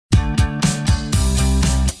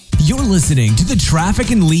You're listening to the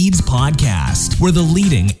Traffic and Leads podcast, where the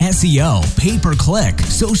leading SEO, pay-per-click,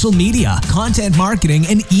 social media, content marketing,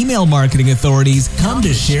 and email marketing authorities come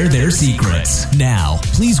to share their secrets. Now,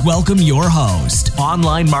 please welcome your host,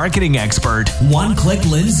 online marketing expert, One Click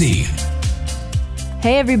Lindsay.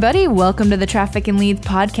 Hey everybody, welcome to the Traffic and Leads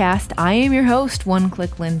podcast. I am your host, One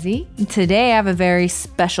Click Lindsay. Today I have a very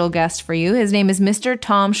special guest for you. His name is Mr.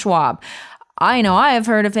 Tom Schwab. I know I have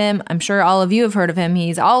heard of him. I'm sure all of you have heard of him.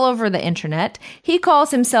 He's all over the internet. He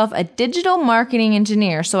calls himself a digital marketing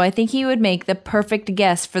engineer, so I think he would make the perfect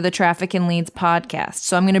guest for the Traffic and Leads podcast.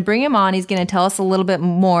 So I'm going to bring him on. He's going to tell us a little bit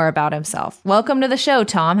more about himself. Welcome to the show,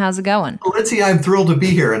 Tom. How's it going? Lindsay, I'm thrilled to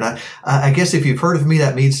be here. And I guess if you've heard of me,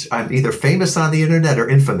 that means I'm either famous on the internet or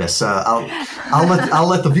infamous. I'll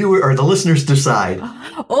let the viewer or the listeners decide.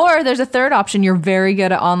 Or there's a third option. You're very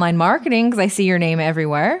good at online marketing because I see your name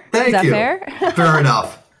everywhere. Thank you. Is that fair? Fair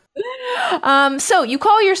enough. So you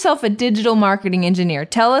call yourself a digital marketing engineer.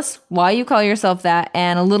 Tell us why you call yourself that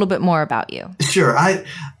and a little bit more about you. Sure. I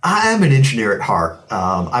am an engineer at heart.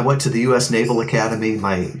 I went to the U.S. Naval Academy.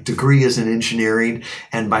 My degree is in engineering,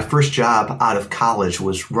 and my first job out of college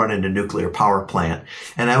was running a nuclear power plant.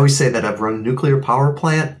 And I always say that I've run a nuclear power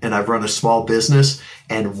plant and I've run a small business,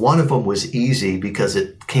 and one of them was easy because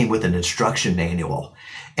it came with an instruction manual.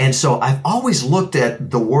 And so I've always looked at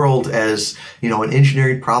the world as, an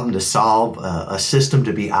engineering problem to solve, a system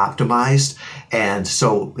to be optimized. And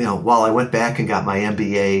so, while I went back and got my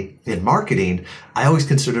MBA in marketing, I always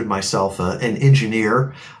considered myself an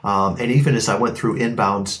engineer. And even as I went through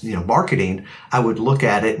inbound, marketing, I would look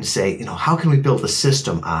at it and say, how can we build a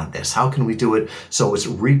system on this? How can we do it so it's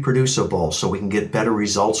reproducible, so we can get better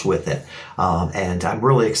results with it? And I'm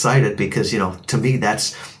really excited because, to me,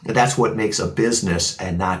 that's what makes a business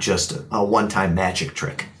and not just a one-time magic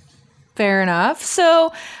trick. Fair enough.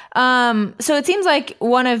 So it seems like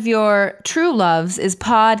one of your true loves is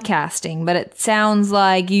podcasting, but it sounds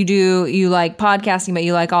like you like podcasting, but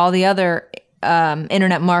you like all the other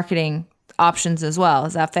internet marketing options as well.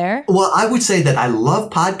 Is that fair? Well, I would say that I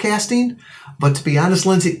love podcasting, but to be honest,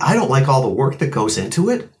 Lindsay, I don't like all the work that goes into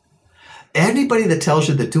it. Anybody that tells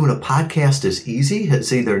you that doing a podcast is easy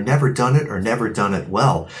has either never done it or never done it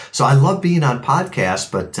well. So I love being on podcasts,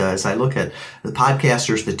 but as I look at the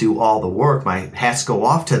podcasters that do all the work, my hats go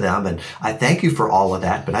off to them, and I thank you for all of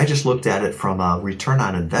that. But I just looked at it from a return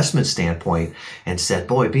on investment standpoint and said,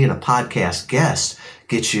 boy, being a podcast guest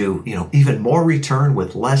gets you, even more return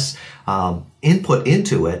with less input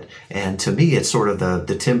into it. And to me, it's sort of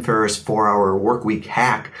the Tim Ferriss 4-hour work week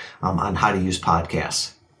hack on how to use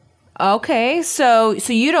podcasts. Okay, so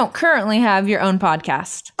you don't currently have your own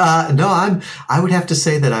podcast? No, I would have to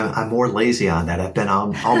say that I'm more lazy on that. I've been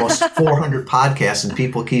on almost 400 podcasts, and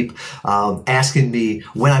people keep asking me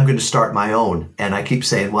when I'm going to start my own. And I keep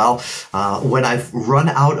saying, well, when I've run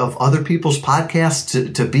out of other people's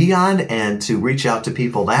podcasts to be on and to reach out to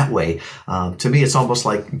people that way. To me, it's almost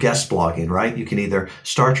like guest blogging, right? You can either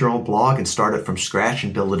start your own blog and start it from scratch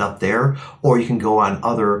and build it up there, or you can go on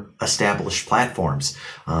other established platforms.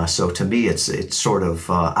 So to me, it's sort of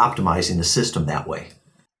optimizing the system that way.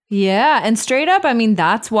 Yeah. And straight up,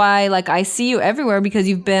 that's why I see you everywhere, because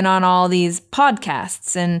you've been on all these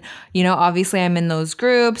podcasts and, obviously I'm in those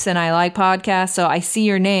groups and I like podcasts. So I see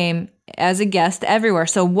your name as a guest everywhere.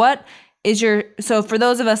 So so for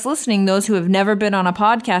those of us listening, those who have never been on a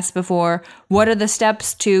podcast before, what are the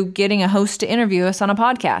steps to getting a host to interview us on a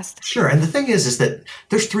podcast? Sure. And the thing is that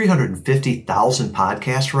there's 350,000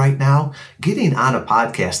 podcasts right now. Getting on a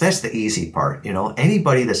podcast, that's the easy part.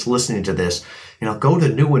 Anybody that's listening to this, go to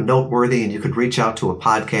New and Noteworthy and you could reach out to a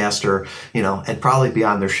podcaster, and probably be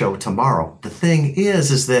on their show tomorrow. The thing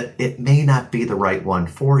is that it may not be the right one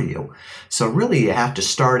for you. So really you have to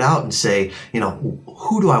start out and say,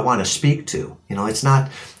 who do I want to speak to? It's not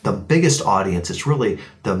the biggest audience. It's really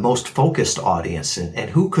the most focused audience. And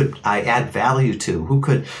who could I add value to? Who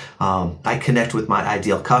could I connect with my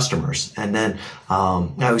ideal customers? And then I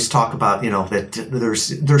always talk about, that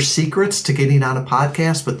there's secrets to getting on a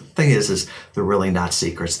podcast. But the thing is they're really not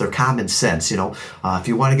secrets. They're common sense. If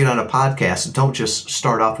you want to get on a podcast, don't just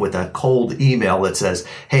start off with a cold email that says,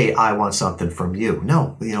 hey, I want something from you.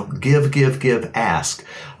 No, give, ask.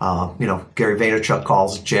 Gary Vaynerchuk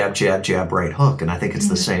calls jab, jab, jab, right hook. And I think it's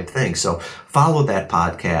the same thing. So follow that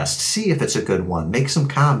podcast, see if it's a good one, make some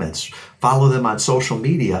comments, follow them on social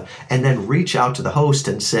media, and then reach out to the host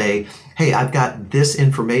and say, hey, I've got this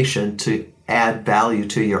information to add value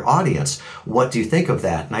to your audience. What do you think of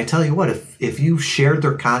that? And I tell you what, if you've shared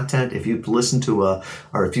their content, if you've listened to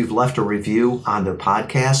or if you've left a review on their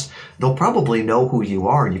podcast, they'll probably know who you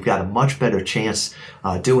are, and you've got a much better chance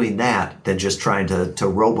doing that than just trying to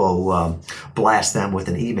robo blast them with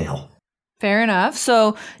an email. Fair enough.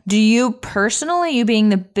 So do you personally, you being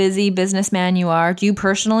the busy businessman you are, do you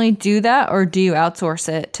personally do that, or do you outsource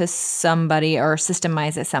it to somebody or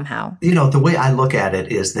systemize it somehow? The way I look at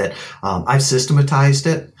it is that I've systematized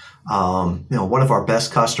it. One of our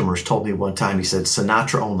best customers told me one time, he said,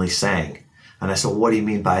 Sinatra only sang. And I said, what do you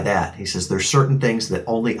mean by that? He says, there's certain things that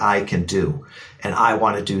only I can do, and I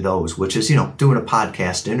want to do those, which is, doing a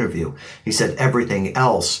podcast interview. He said everything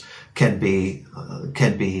else can be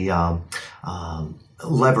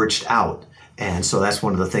leveraged out. And so that's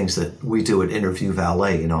one of the things that we do at Interview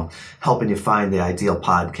Valet, helping you find the ideal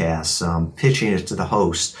podcasts, pitching it to the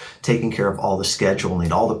host, taking care of all the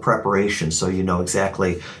scheduling, all the preparation, so you know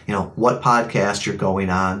exactly, what podcast you're going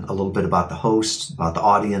on, a little bit about the host, about the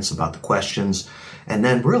audience, about the questions. And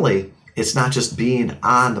then really, it's not just being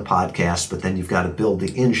on the podcast, but then you've got to build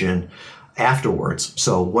the engine afterwards.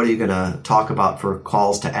 So what are you going to talk about for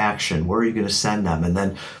calls to action? Where are you going to send them? And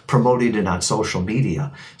then promoting it on social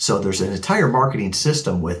media. So there's an entire marketing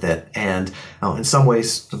system with it. And in some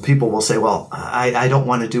ways, people will say, well, I don't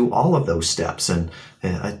want to do all of those steps. And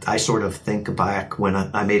I sort of think back when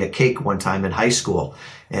I made a cake one time in high school,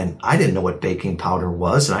 and I didn't know what baking powder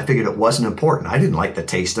was, and I figured it wasn't important. I didn't like the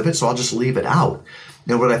taste of it, so I'll just leave it out.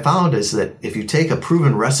 And what I found is that if you take a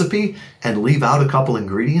proven recipe and leave out a couple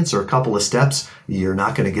ingredients or a couple of steps, you're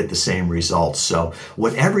not going to get the same results. So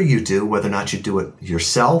whatever you do, whether or not you do it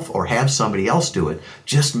yourself or have somebody else do it,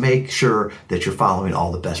 just make sure that you're following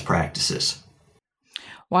all the best practices.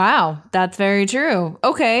 Wow, that's very true.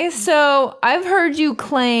 Okay, so I've heard you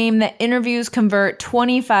claim that interviews convert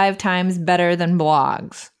 25 times better than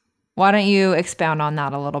blogs. Why don't you expound on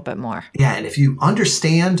that a little bit more? Yeah, and if you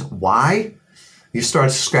understand why, you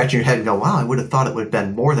start scratching your head and go, wow, I would have thought it would have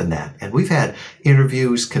been more than that. And we've had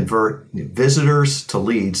interviews convert visitors to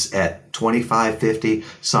leads at 25, 50,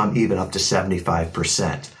 some even up to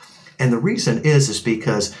 75%. And the reason is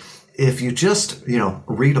because if you just,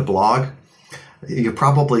 read a blog, you're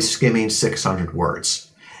probably skimming 600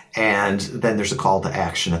 words. And then there's a call to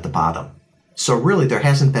action at the bottom. So really, there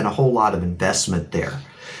hasn't been a whole lot of investment there.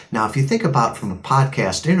 Now, if you think about from a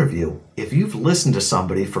podcast interview, if you've listened to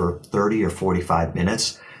somebody for 30 or 45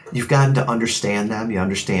 minutes, you've gotten to understand them. You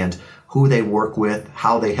understand who they work with,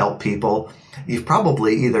 how they help people. You've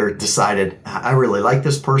probably either decided, I really like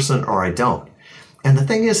this person, or I don't. And the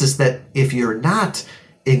thing is that if you're not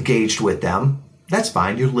engaged with them, that's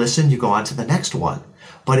fine. You listen, you go on to the next one.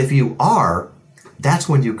 But if you are, that's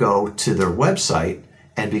when you go to their website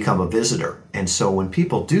and become a visitor. And so when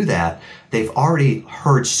people do that, they've already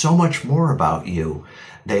heard so much more about you.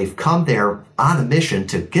 They've come there on a mission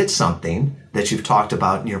to get something that you've talked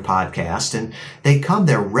about in your podcast, and they come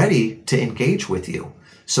there ready to engage with you.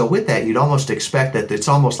 So with that, you'd almost expect that it's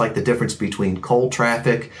almost like the difference between cold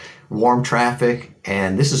traffic, warm traffic,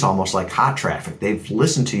 and this is almost like hot traffic. They've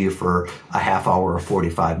listened to you for a half hour or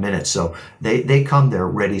 45 minutes. So they come there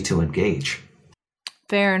ready to engage.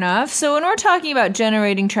 Fair enough. So when we're talking about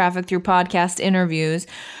generating traffic through podcast interviews,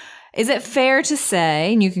 is it fair to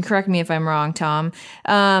say, and you can correct me if I'm wrong, Tom,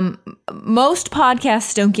 most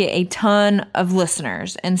podcasts don't get a ton of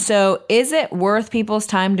listeners. And so is it worth people's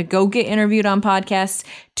time to go get interviewed on podcasts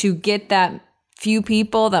to get that few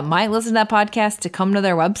people that might listen to that podcast to come to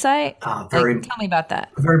their website? Tell me about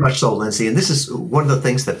that. Very much so, Lindsay. And this is one of the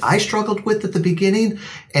things that I struggled with at the beginning,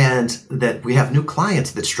 and that we have new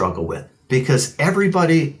clients that struggle with. Because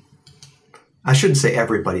everybody, I shouldn't say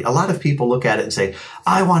everybody, a lot of people look at it and say,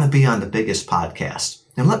 I want to be on the biggest podcast.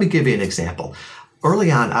 And let me give you an example. Early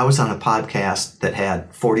on, I was on a podcast that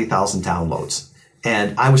had 40,000 downloads.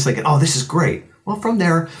 And I was thinking, oh, this is great. Well, from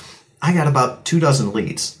there, I got about 24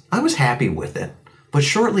 leads. I was happy with it. But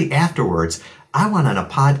shortly afterwards, I went on a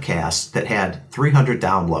podcast that had 300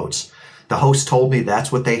 downloads. The host told me that's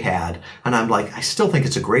what they had. And I'm like, I still think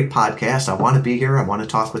it's a great podcast. I want to be here. I want to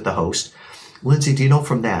talk with the host. Lindsay, do you know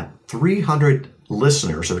from that 300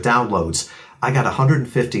 listeners or downloads, I got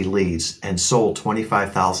 150 leads and sold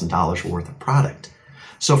 $25,000 worth of product.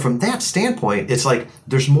 So from that standpoint, it's like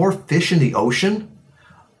there's more fish in the ocean,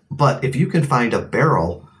 but if you can find a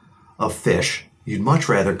barrel of fish, you'd much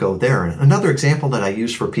rather go there. And another example that I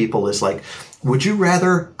use for people is like, would you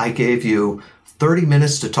rather I gave you 30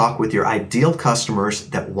 minutes to talk with your ideal customers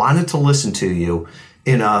that wanted to listen to you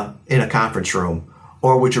in a conference room,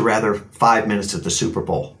 or would you rather 5 minutes at the Super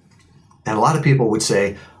Bowl? And a lot of people would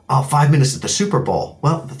say, Oh, 5 minutes at the Super Bowl.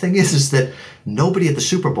 Well, the thing is that nobody at the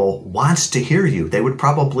Super Bowl wants to hear you. They would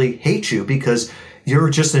probably hate you because you're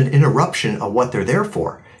just an interruption of what they're there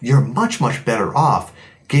for. You're much, much better off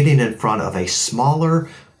getting in front of a smaller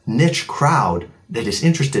niche crowd that is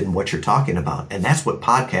interested in what you're talking about. And that's what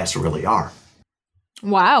podcasts really are.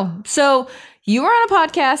 Wow. So you were on a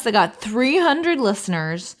podcast that got 300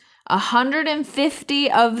 listeners,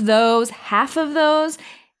 150 of those, half of those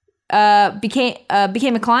became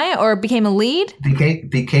a client or became a lead?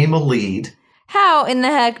 Became a lead. How in the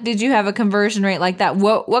heck did you have a conversion rate like that?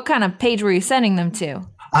 What kind of page were you sending them to?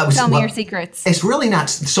 Tell me your secrets. It's really not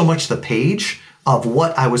so much the page of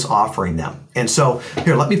what I was offering them. And so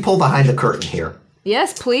here, let me pull behind the curtain here.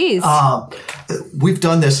 Yes, please. We've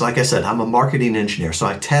done this, like I said, I'm a marketing engineer, so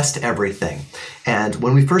I test everything. And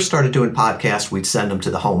when we first started doing podcasts, we'd send them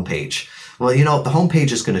to the homepage. Well, the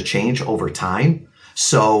homepage is going to change over time,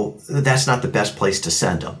 so that's not the best place to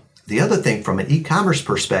send them. The other thing, from an e-commerce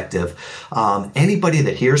perspective, anybody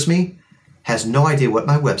that hears me has no idea what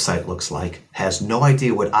my website looks like, has no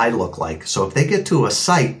idea what I look like. So if they get to a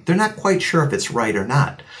site, they're not quite sure if it's right or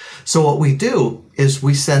not. So what we do is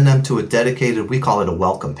we send them to a dedicated, we call it a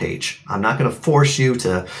welcome page. I'm not going to force you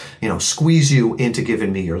to, squeeze you into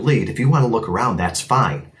giving me your lead. If you want to look around, that's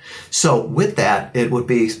fine. So with that, it would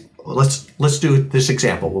be, let's do this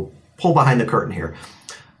example. We'll pull behind the curtain here.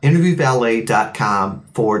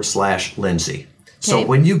 interviewvalet.com/Lindsay. Okay. So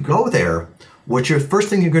when you go there, first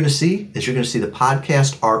thing you're going to see is you're going to see the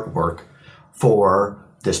podcast artwork for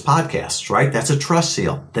this podcast, right? That's a trust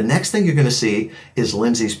seal. The next thing you're going to see is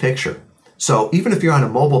Lindsay's picture. So even if you're on a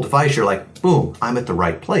mobile device, you're like, boom, I'm at the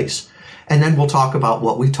right place. And then we'll talk about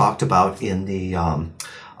what we talked about in the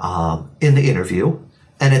interview.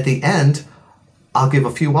 And at the end, I'll give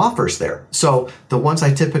a few offers there. So the ones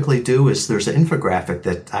I typically do is there's an infographic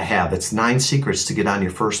that I have. It's 9 secrets to get on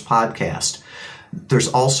your first podcast. There's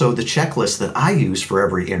also the checklist that I use for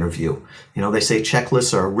every interview. They say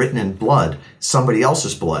checklists are written in blood, somebody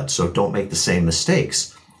else's blood, so don't make the same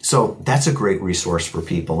mistakes. So that's a great resource for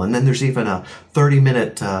people. And then there's even a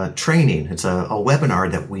 30-minute training. It's a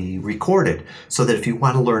webinar that we recorded so that if you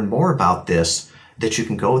want to learn more about this, that you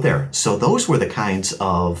can go there. So those were the kinds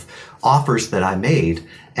of offers that I made.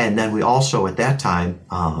 And then we also at that time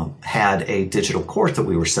had a digital course that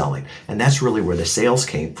we were selling. And that's really where the sales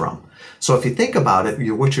came from. So if you think about it,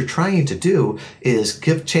 what you're trying to do is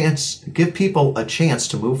give people a chance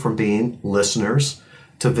to move from being listeners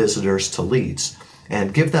to visitors to leads,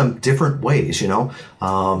 and give them different ways, give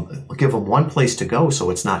them one place to go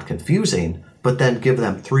so it's not confusing, but then give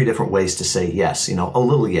them 3 different ways to say yes, a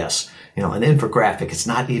little yes, an infographic. It's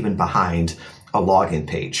not even behind a login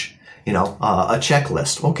page, a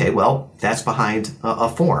checklist. Okay, well, that's behind a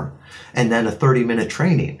form, and then a 30-minute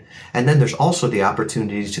training. And then there's also the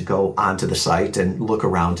opportunity to go onto the site and look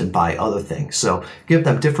around and buy other things. So give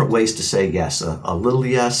them different ways to say yes, a little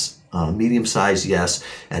yes, a medium-sized yes,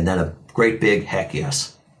 and then a great big heck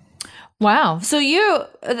yes. Wow. So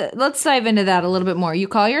let's dive into that a little bit more. You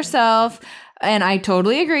call yourself, and I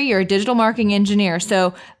totally agree, you're a digital marketing engineer.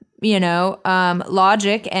 So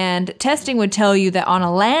logic and testing would tell you that on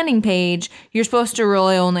a landing page, you're supposed to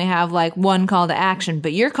really only have like one call to action,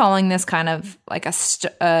 but you're calling this kind of like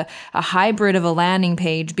a hybrid of a landing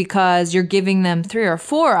page because you're giving them 3 or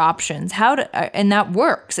 4 options. And that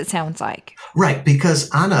works, it sounds like. Right.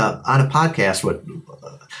 Because on a podcast,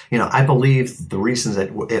 I believe the reason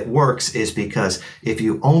that it works is because if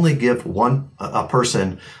you only give a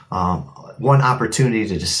person one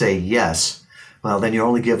opportunity to say yes, well, then you're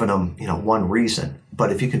only giving them, one reason.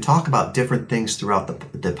 But if you can talk about different things throughout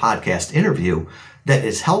the podcast interview that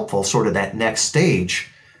is helpful, sort of that next stage,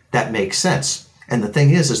 that makes sense. And the thing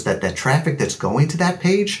is that that traffic that's going to that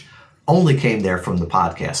page only came there from the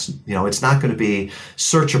podcast. It's not going to be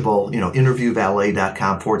searchable,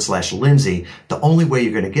 interviewvalet.com/Lindsay. The only way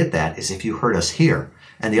you're going to get that is if you heard us here.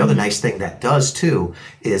 And the other nice thing that does too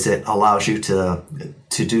is it allows you to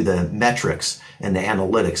do the metrics and the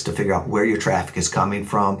analytics to figure out where your traffic is coming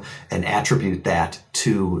from and attribute that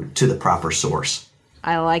to the proper source.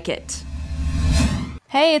 I like it.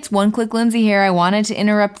 Hey, it's One Click Lindsay here. I wanted to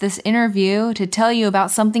interrupt this interview to tell you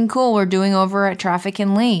about something cool we're doing over at Traffic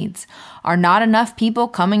and Leads. Are not enough people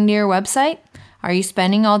coming to your website? Are you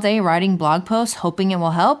spending all day writing blog posts hoping it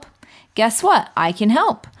will help? Guess what? I can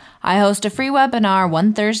help. I host a free webinar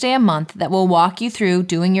one Thursday a month that will walk you through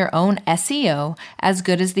doing your own SEO as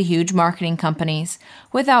good as the huge marketing companies,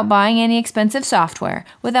 without buying any expensive software,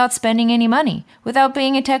 without spending any money, without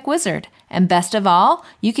being a tech wizard. And best of all,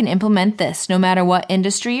 you can implement this no matter what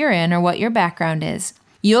industry you're in or what your background is.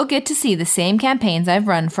 You'll get to see the same campaigns I've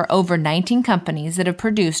run for over 19 companies that have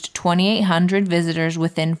produced 2,800 visitors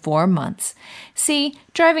within 4 months. See,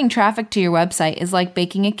 driving traffic to your website is like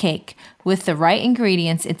baking a cake. With the right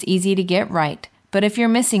ingredients, it's easy to get right. But if you're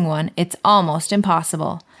missing one, it's almost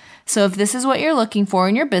impossible. So if this is what you're looking for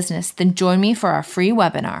in your business, then join me for our free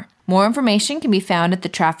webinar. More information can be found at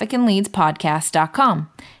thetrafficandleadspodcast.com.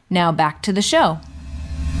 Now back to the show.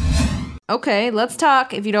 Okay, let's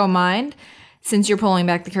talk, if you don't mind, since you're pulling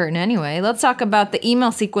back the curtain anyway, let's talk about the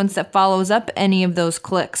email sequence that follows up any of those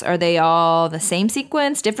clicks. Are they all the same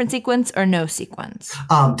sequence, different sequence, or no sequence?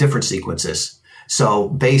 Different sequences. So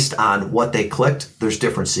based on what they clicked, there's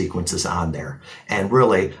different sequences on there. And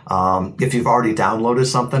really, if you've already downloaded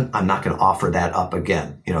something, I'm not going to offer that up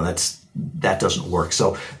again. That doesn't work.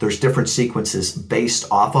 So there's different sequences based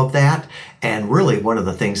off of that. And really, one of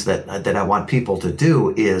the things that I want people to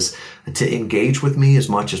do is to engage with me as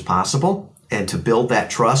much as possible and to build that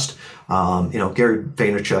trust. Gary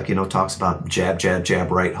Vaynerchuk, talks about jab, jab,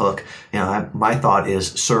 jab, right hook. My thought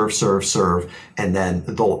is serve, serve, serve, and then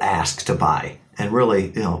they'll ask to buy. And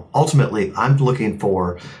really, ultimately, I'm looking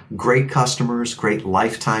for great customers, great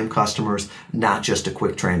lifetime customers, not just a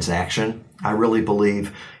quick transaction. I really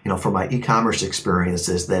believe, from my e-commerce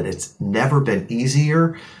experiences, that it's never been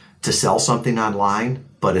easier to sell something online,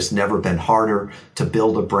 but it's never been harder to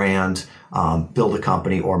build a brand, build a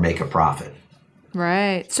company, or make a profit.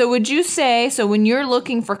 Right. So would you say, when you're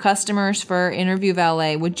looking for customers for Interview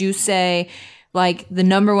Valet, would you say like the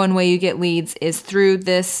number one way you get leads is through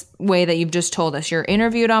this way that you've just told us? You're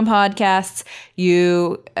interviewed on podcasts,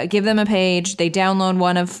 you give them a page, they download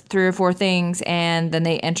one of 3 or 4 things, and then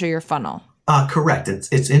they enter your funnel. Correct.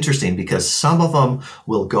 It's interesting because some of them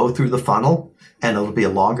will go through the funnel and it'll be a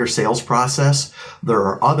longer sales process. There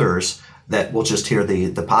are others that will just hear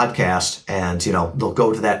the podcast and, they'll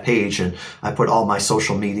go to that page, and I put all my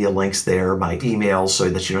social media links there, my emails, so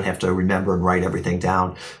that you don't have to remember and write everything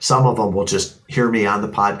down. Some of them will just hear me on the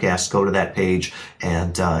podcast, go to that page,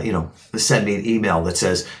 and, send me an email that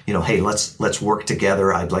says, hey, let's work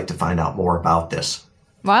together. I'd like to find out more about this.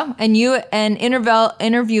 Wow. And you and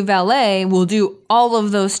Interview Valet will do all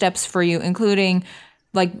of those steps for you, including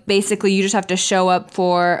basically you just have to show up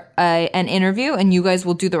for an interview and you guys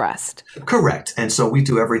will do the rest. Correct. And so we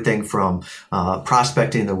do everything from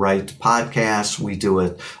prospecting the right podcasts. We do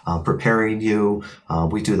it preparing you.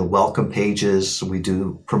 We do the welcome pages. We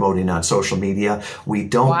do promoting on social media. We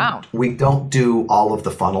don't do all of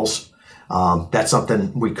the funnels. That's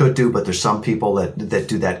something we could do, but there's some people that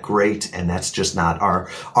do that great, and that's just not our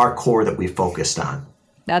core that we focused on.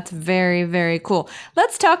 That's very, very cool.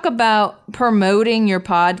 Let's talk about promoting your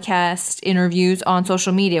podcast interviews on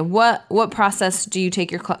social media. What process do you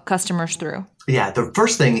take your customers through? Yeah, the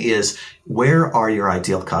first thing is, where are your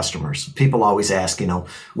ideal customers? People always ask,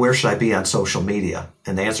 where should I be on social media?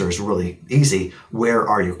 And the answer is really easy. Where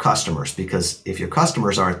are your customers? Because if your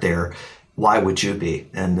customers aren't there, why would you be?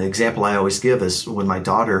 And the example I always give is when my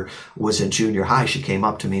daughter was in junior high, she came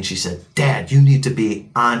up to me and she said, "Dad, you need to be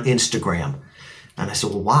on Instagram." And I said,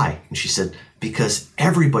 "Well, why?" And she said, "Because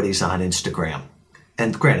everybody's on Instagram."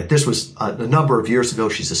 And granted, this was a number of years ago.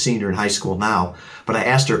 She's a senior in high school now. But I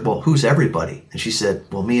asked her, "Well, who's everybody?" And she said,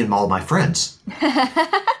 "Well, me and all my friends."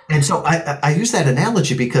 And so I use that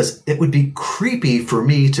analogy because it would be creepy for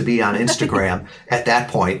me to be on Instagram at that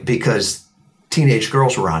point because teenage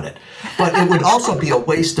girls were on it. But it would also be a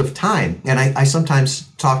waste of time. And I sometimes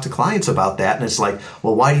talk to clients about that. And it's like,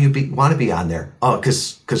 well, why do you want to be on there? Oh,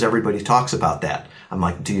 because everybody talks about that. I'm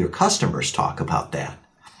like, do your customers talk about that?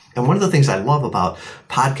 And one of the things I love about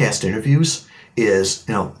podcast interviews is,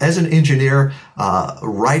 as an engineer,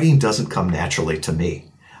 writing doesn't come naturally to me,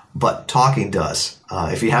 but talking does.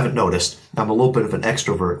 If you haven't noticed, I'm a little bit of an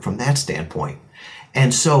extrovert from that standpoint.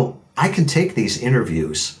 And so I can take these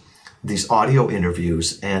interviews, these audio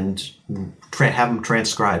interviews, and have them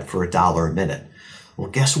transcribed for $1 a minute. Well,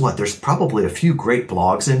 guess what? There's probably a few great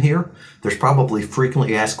blogs in here. There's probably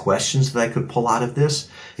frequently asked questions that I could pull out of this.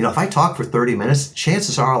 If I talk for 30 minutes,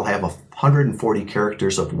 chances are I'll have 140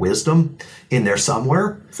 characters of wisdom in there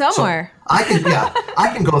somewhere. So I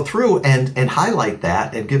can go through and highlight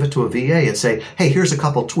that and give it to a VA and say, hey, here's a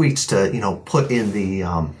couple tweets to, put in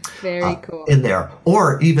the very cool in there.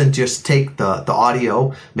 Or even just take the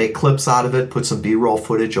audio, make clips out of it, put some B-roll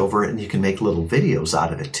footage over it, and you can make little videos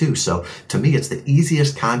out of it too. So to me, it's the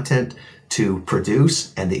easiest content to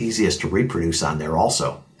produce and the easiest to reproduce on there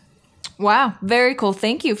also. Wow. Very cool.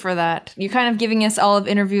 Thank you for that. You're kind of giving us all of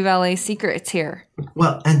Interview Valet's secrets here.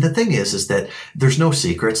 Well, and the thing is that there's no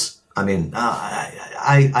secrets. I mean,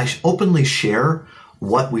 I openly share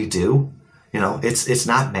what we do. It's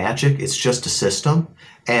not magic. It's just a system.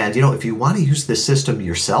 And, if you want to use this system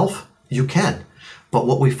yourself, you can. But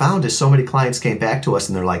what we found is so many clients came back to us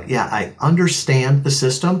and they're like, yeah, I understand the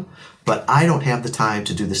system, but I don't have the time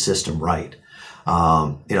to do the system right.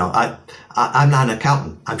 I'm not an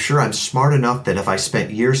accountant. I'm sure I'm smart enough that if I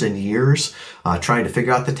spent years and years trying to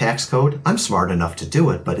figure out the tax code, I'm smart enough to do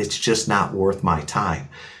it, but it's just not worth my time.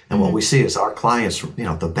 And what we see is our clients,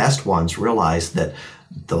 the best ones realize that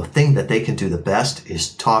the thing that they can do the best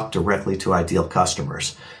is talk directly to ideal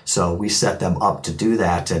customers. So we set them up to do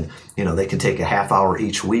that. And, they can take a half hour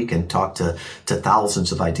each week and talk to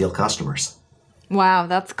thousands of ideal customers. Wow,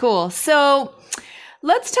 that's cool. So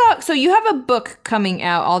let's talk. So you have a book coming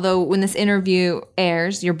out, although when this interview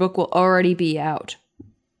airs, your book will already be out.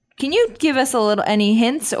 Can you give us any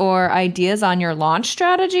hints or ideas on your launch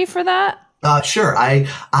strategy for that? Sure.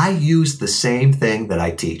 I use the same thing that I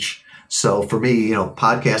teach. So for me,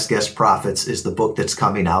 Podcast Guest Profits is the book that's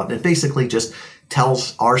coming out, and it basically just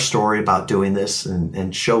tells our story about doing this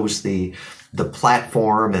and shows the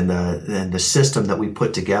platform and the system that we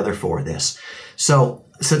put together for this. So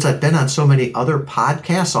since I've been on so many other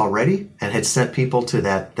podcasts already and had sent people to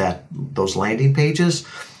those landing pages,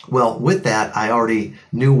 well, with that, I already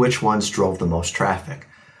knew which ones drove the most traffic.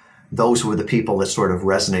 Those were the people that sort of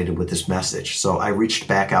resonated with this message. So I reached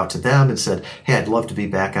back out to them and said, hey, I'd love to be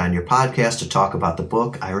back on your podcast to talk about the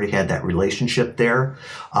book. I already had that relationship there.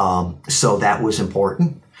 So that was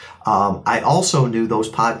important. I also knew those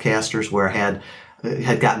podcasters where I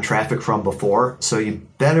had gotten traffic from before. So you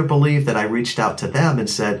better believe that I reached out to them and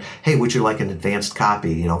said, hey, would you like an advanced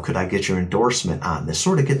copy? Could I get your endorsement on this?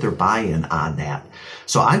 Sort of get their buy-in on that.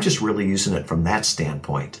 So I'm just really using it from that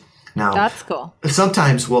standpoint. Now, that's cool.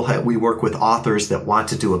 Sometimes we work with authors that want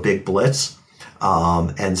to do a big blitz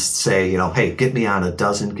and say, hey, get me on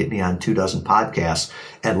 12, get me on 24 podcasts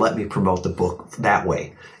and let me promote the book that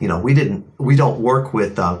way. We don't work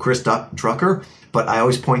with Chris Drucker, but I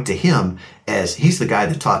always point to him as he's the guy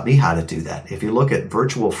that taught me how to do that. If you look at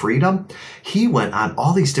Virtual Freedom, he went on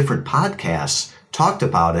all these different podcasts, talked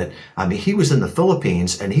about it. I mean, he was in the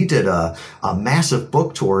Philippines and he did a massive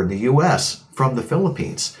book tour in the U.S. from the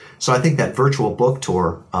Philippines. So I think that virtual book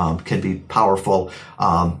tour can be powerful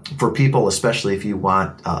for people, especially if you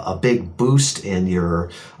want a big boost in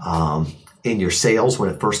your sales when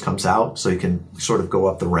it first comes out. So you can sort of go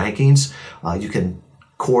up the rankings. You can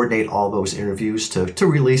coordinate all those interviews to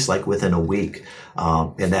release like within a week.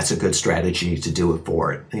 And that's a good strategy to do it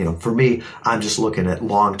for it. For me, I'm just looking at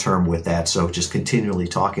long term with that. So just continually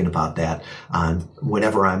talking about that on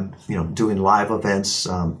whenever I'm, doing live events,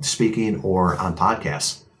 speaking or on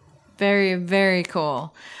podcasts. Very, very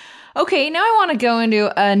cool. Okay, now I want to go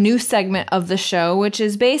into a new segment of the show, which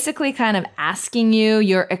is basically kind of asking you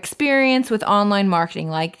your experience with online marketing.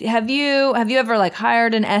 Like, have you ever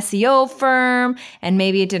hired an SEO firm and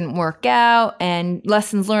maybe it didn't work out and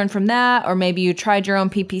lessons learned from that? Or maybe you tried your own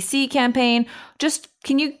PPC campaign. Just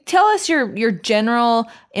can you tell us your general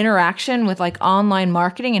interaction with online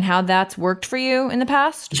marketing and how that's worked for you in the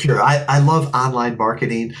past? Sure. I love online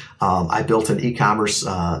marketing. I built an e-commerce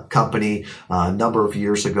company a number of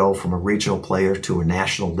years ago from a regional player to a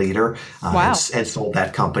national leader. Wow. And sold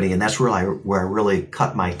that company. And that's where I really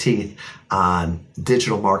cut my teeth on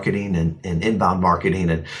digital marketing and inbound marketing.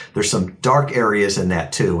 And there's some dark areas in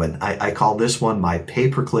that too. And I call this one my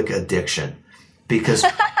pay-per-click addiction. Because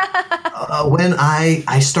when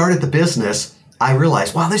I started the business, I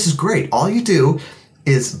realized, wow, this is great. All you do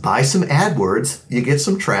is buy some AdWords, you get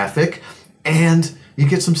some traffic, and you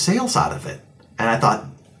get some sales out of it. And I thought,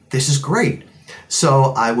 this is great.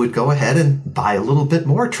 So I would go ahead and buy a little bit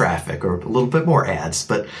more traffic or a little bit more ads.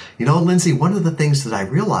 But, Lindsay, one of the things that I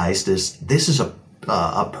realized is this is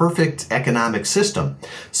a perfect economic system.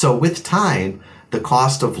 So with time, the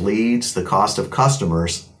cost of leads, the cost of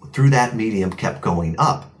customers through that medium kept going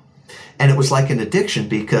up. And it was like an addiction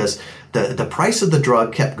because the price of the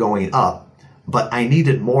drug kept going up, but I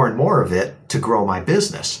needed more and more of it to grow my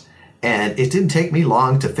business. And it didn't take me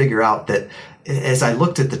long to figure out that as I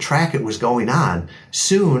looked at the track it was going on,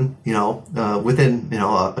 soon, within,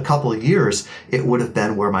 a couple of years, it would have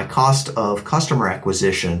been where my cost of customer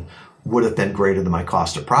acquisition would have been greater than my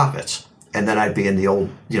cost of profits. And then I'd be in the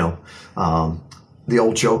old, the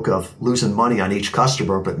old joke of losing money on each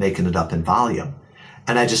customer, but making it up in volume.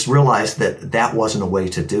 And I just realized that that wasn't a way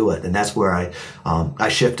to do it. And that's where I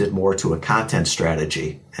shifted more to a content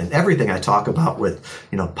strategy. And everything I talk about with,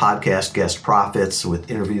 Podcast Guest Profits, with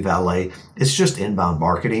Interview Valet, it's just inbound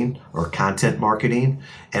marketing or content marketing.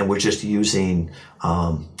 And we're just using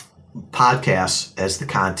podcasts as the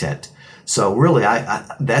content. So really,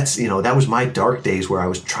 that's, that was my dark days where I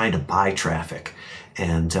was trying to buy traffic,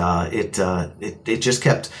 and it just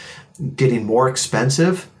kept getting more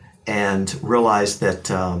expensive, and realized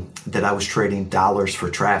that I was trading dollars for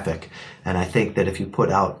traffic. And I think that if you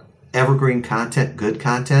put out evergreen content, good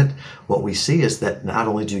content, what we see is that not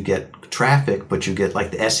only do you get traffic, but you get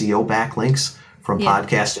like the SEO backlinks from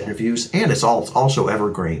podcast interviews, and it's also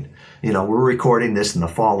evergreen. We're recording this in the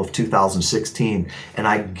fall of 2016, and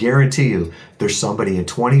I guarantee you there's somebody in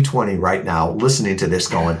 2020 right now listening to this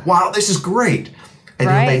going, wow, this is great.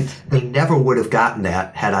 And they never would have gotten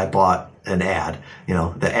that had I bought an ad.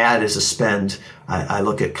 The ad is a spend. I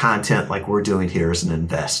look at content like we're doing here as an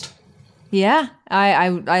invest. Yeah,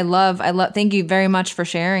 I love, thank you very much for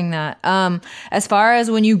sharing that. As far as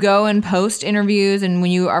when you go and post interviews and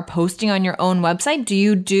when you are posting on your own website, do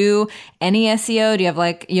you do any SEO? Do you have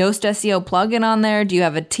like Yoast SEO plugin on there? Do you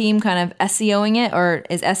have a team kind of SEOing it, or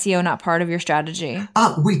is SEO not part of your strategy?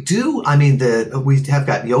 We do. I mean, we have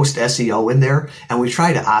got Yoast SEO in there, and we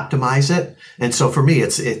try to optimize it. And so for me,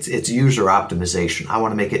 it's user optimization. I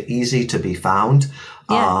want to make it easy to be found.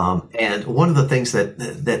 Yeah. And one of the things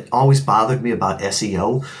that always bothered me about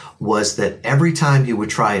SEO was that every time you would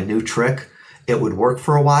try a new trick, it would work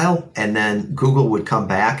for a while, and then Google would come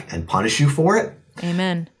back and punish you for it.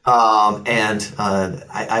 Amen.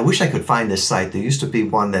 I wish I could find this site. There used to be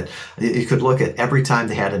one that you could look at every time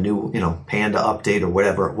they had a new, Panda update or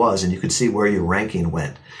whatever it was, and you could see where your ranking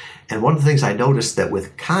went. And one of the things I noticed that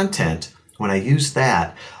with content, when I used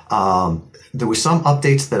that, there were some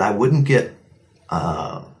updates that I wouldn't get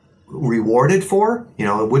rewarded for.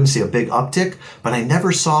 I wouldn't see a big uptick, but I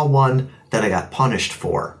never saw one that I got punished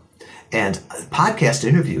for. And podcast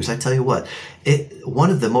interviews, I tell you what, one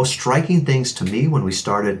of the most striking things to me when we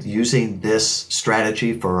started using this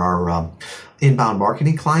strategy for our inbound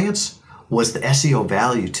marketing clients was the SEO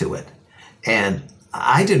value to it. And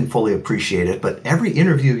I didn't fully appreciate it, but every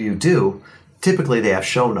interview you do, typically they have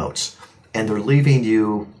show notes, and they're leaving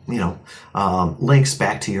you, links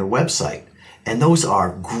back to your website. And those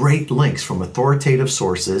are great links from authoritative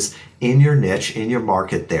sources in your niche, in your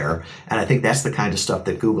market there. And I think that's the kind of stuff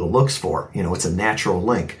that Google looks for. It's a natural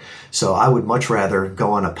link. So I would much rather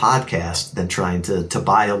go on a podcast than trying to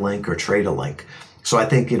buy a link or trade a link. So I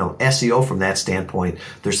think, SEO from that standpoint,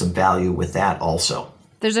 there's some value with that also.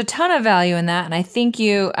 There's a ton of value in that. And I think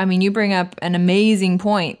you bring up an amazing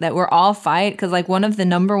point that we're all fight, because like one of the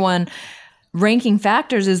number one ranking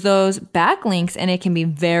factors is those backlinks, and it can be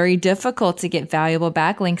very difficult to get valuable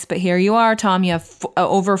backlinks. But here you are, Tom, you have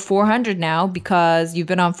over 400 now because you've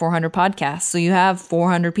been on 400 podcasts. So you have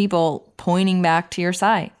 400 people pointing back to your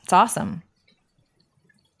site. It's awesome.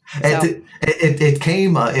 It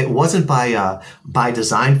came. It wasn't by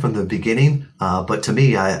design from the beginning. But to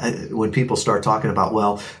me, when people start talking about,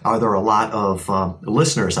 well, are there a lot of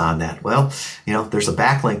listeners on that? Well, there's a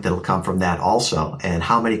backlink that'll come from that also. And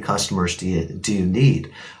how many customers do you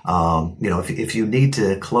need? If you need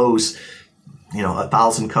to close,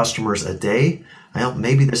 1,000 customers a day, well,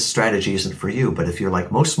 maybe this strategy isn't for you. But if you're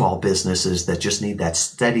like most small businesses that just need that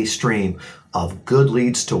steady stream of good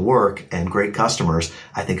leads to work and great customers,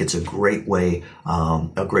 I think it's a great way,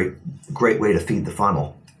 a great way to feed the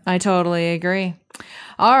funnel. I totally agree.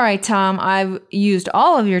 All right, Tom, I've used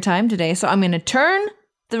all of your time today, so I'm going to turn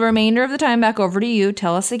the remainder of the time back over to you.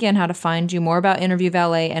 Tell us again how to find you, more about Interview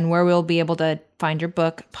Valet, and where we'll be able to find your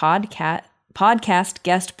book, Podcast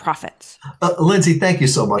Guest Profits. Lindsay, thank you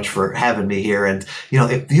so much for having me here. And,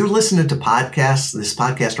 if you're listening to this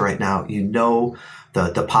podcast right now,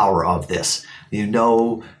 the power of this.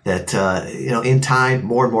 That, in time,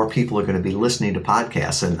 more and more people are going to be listening to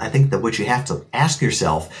podcasts. And I think that what you have to ask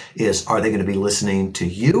yourself is, are they going to be listening to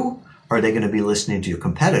you? Or are they going to be listening to your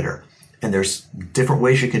competitor? And there's different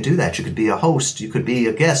ways you can do that. You could be a host, you could be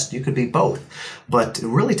a guest, you could be both. But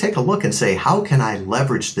really take a look and say, how can I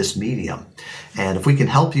leverage this medium? And if we can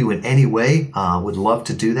help you in any way, would love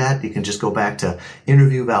to do that. You can just go back to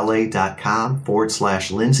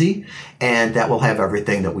interviewvalet.com/Lindsay, and that will have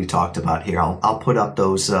everything that we talked about here. I'll put up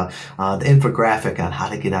those, the infographic on how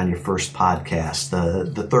to get on your first podcast,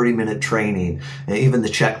 the 30-minute training, even the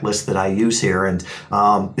checklist that I use here. And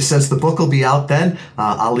since the book will be out then,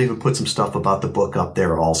 I'll even put some stuff about the book up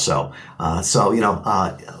there also.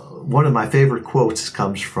 One of my favorite quotes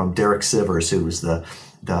comes from Derek Sivers, who was the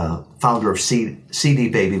founder of CD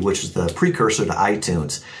Baby, which is the precursor to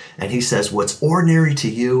iTunes. And he says, what's ordinary to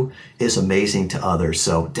you is amazing to others.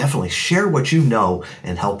 So definitely share what you know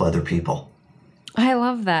and help other people. I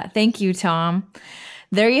love that. Thank you, Tom.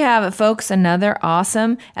 There you have it, folks. Another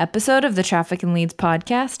awesome episode of the Traffic and Leads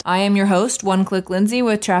podcast. I am your host, One Click Lindsay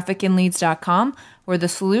with trafficandleads.com, where the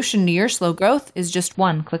solution to your slow growth is just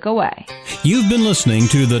one click away. You've been listening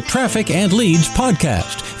to the Traffic and Leads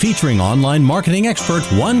podcast, featuring online marketing expert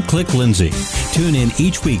One Click Lindsay. Tune in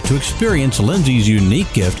each week to experience Lindsay's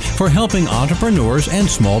unique gift for helping entrepreneurs and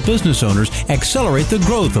small business owners accelerate the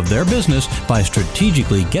growth of their business by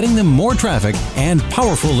strategically getting them more traffic and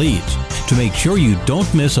powerful leads. To make sure you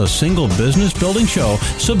don't miss a single business building show,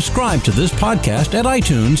 subscribe to this podcast at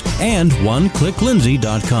iTunes and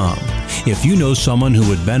oneclicklindsay.com. If you know someone who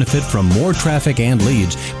would benefit from more traffic and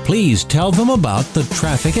leads, please tell them about the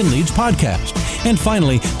Traffic and Leads podcast. And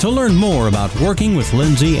finally, to learn more about working with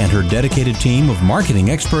Lindsay and her dedicated team of marketing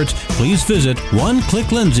experts, please visit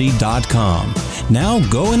oneclicklindsay.com. Now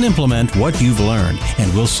go and implement what you've learned,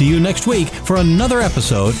 and we'll see you next week for another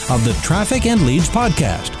episode of the Traffic and Leads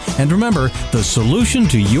podcast. And remember, the solution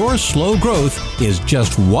to your slow growth is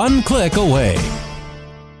just one click away.